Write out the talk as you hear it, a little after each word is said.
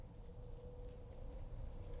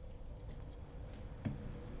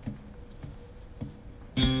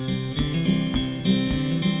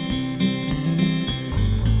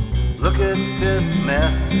this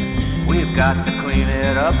mess, we've got to clean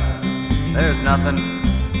it up. There's nothing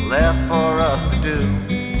left for us to do.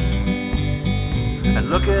 And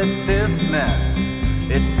look at this mess,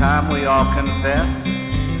 it's time we all confessed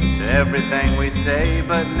to everything we say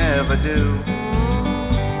but never do.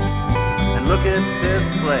 And look at this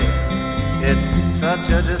place, it's such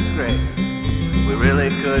a disgrace. We really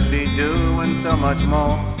could be doing so much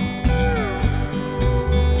more.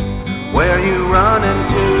 Where you running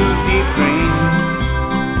to, deep green?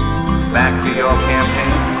 Back to your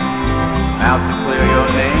campaign, out to clear your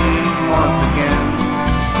name once again.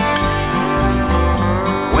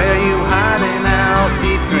 Where you hiding out,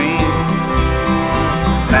 deep green?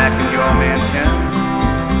 Back in your mansion,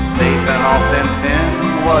 safe and all fenced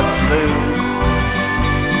in, what's to lose?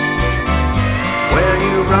 Where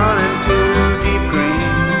you running to, deep green?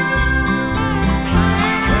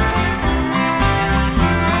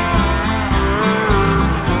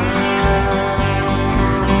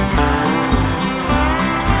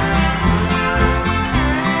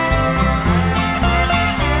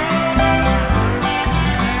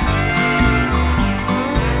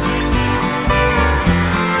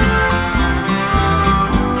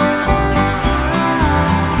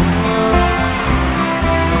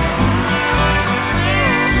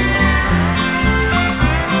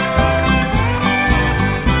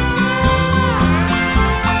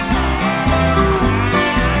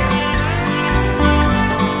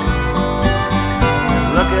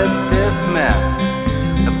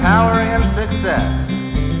 Power and success,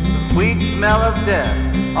 the sweet smell of death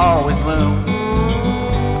always looms.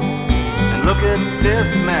 And look at this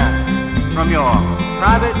mess from your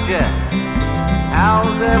private jet.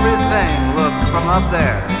 How's everything look from up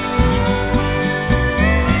there?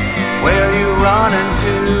 Where you running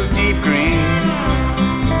to, deep green?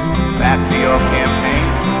 Back to your campaign,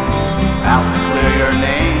 out to clear your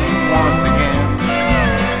name once again.